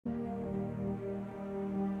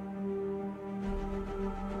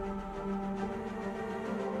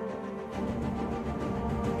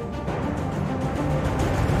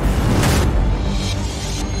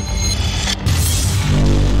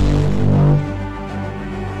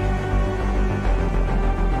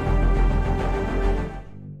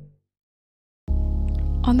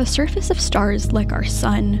On the surface of stars like our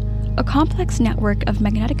Sun, a complex network of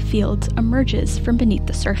magnetic fields emerges from beneath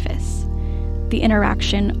the surface. The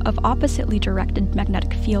interaction of oppositely directed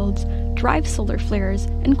magnetic fields drives solar flares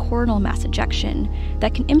and coronal mass ejection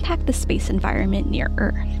that can impact the space environment near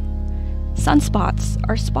Earth. Sunspots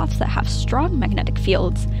are spots that have strong magnetic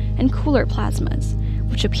fields and cooler plasmas,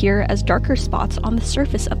 which appear as darker spots on the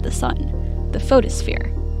surface of the Sun, the photosphere.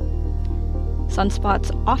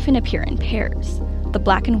 Sunspots often appear in pairs. The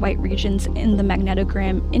black and white regions in the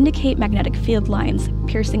magnetogram indicate magnetic field lines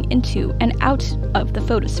piercing into and out of the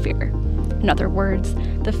photosphere. In other words,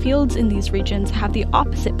 the fields in these regions have the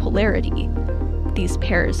opposite polarity. These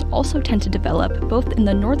pairs also tend to develop both in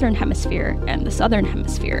the northern hemisphere and the southern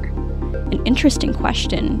hemisphere. An interesting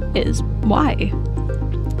question is why?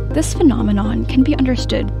 This phenomenon can be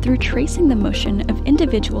understood through tracing the motion of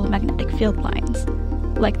individual magnetic field lines.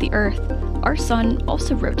 Like the Earth, our Sun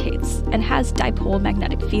also rotates and has dipole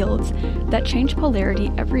magnetic fields that change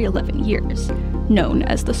polarity every 11 years, known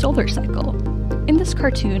as the solar cycle. In this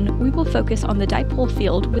cartoon, we will focus on the dipole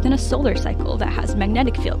field within a solar cycle that has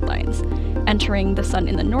magnetic field lines, entering the Sun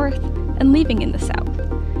in the north and leaving in the south.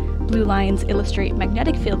 Blue lines illustrate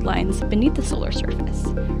magnetic field lines beneath the solar surface.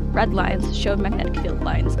 Red lines show magnetic field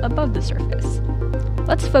lines above the surface.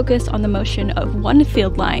 Let's focus on the motion of one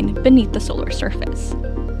field line beneath the solar surface.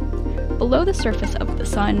 Below the surface of the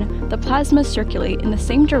Sun, the plasmas circulate in the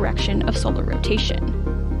same direction of solar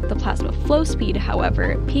rotation. The plasma flow speed,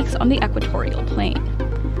 however, peaks on the equatorial plane.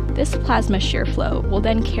 This plasma shear flow will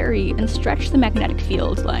then carry and stretch the magnetic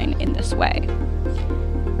field line in this way.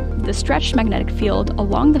 The stretched magnetic field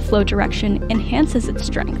along the flow direction enhances its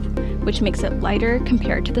strength, which makes it lighter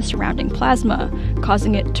compared to the surrounding plasma,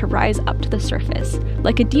 causing it to rise up to the surface,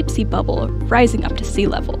 like a deep-sea bubble rising up to sea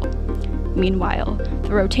level. Meanwhile,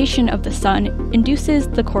 the rotation of the Sun induces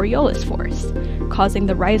the Coriolis force, causing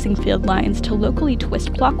the rising field lines to locally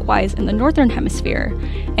twist clockwise in the northern hemisphere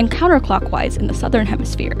and counterclockwise in the southern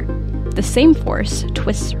hemisphere. The same force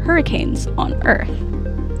twists hurricanes on Earth.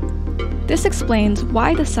 This explains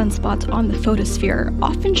why the sunspots on the photosphere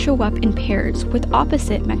often show up in pairs with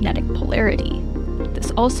opposite magnetic polarity.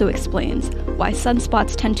 This also explains why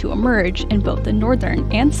sunspots tend to emerge in both the northern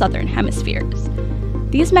and southern hemispheres.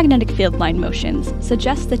 These magnetic field line motions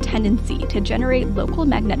suggest the tendency to generate local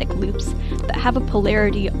magnetic loops that have a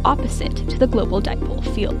polarity opposite to the global dipole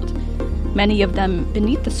field. Many of them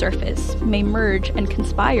beneath the surface may merge and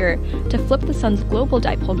conspire to flip the Sun's global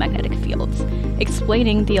dipole magnetic fields,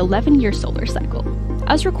 explaining the 11-year solar cycle,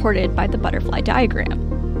 as recorded by the butterfly diagram.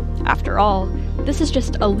 After all, this is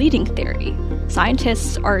just a leading theory.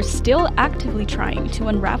 Scientists are still actively trying to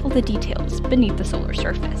unravel the details beneath the solar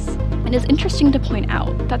surface. It is interesting to point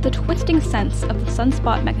out that the twisting sense of the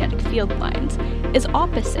sunspot magnetic field lines is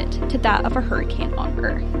opposite to that of a hurricane on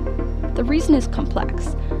Earth. The reason is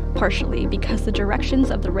complex, partially because the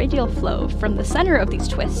directions of the radial flow from the center of these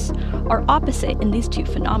twists are opposite in these two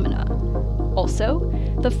phenomena. Also,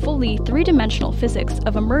 the fully three-dimensional physics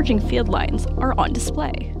of emerging field lines are on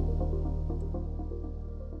display.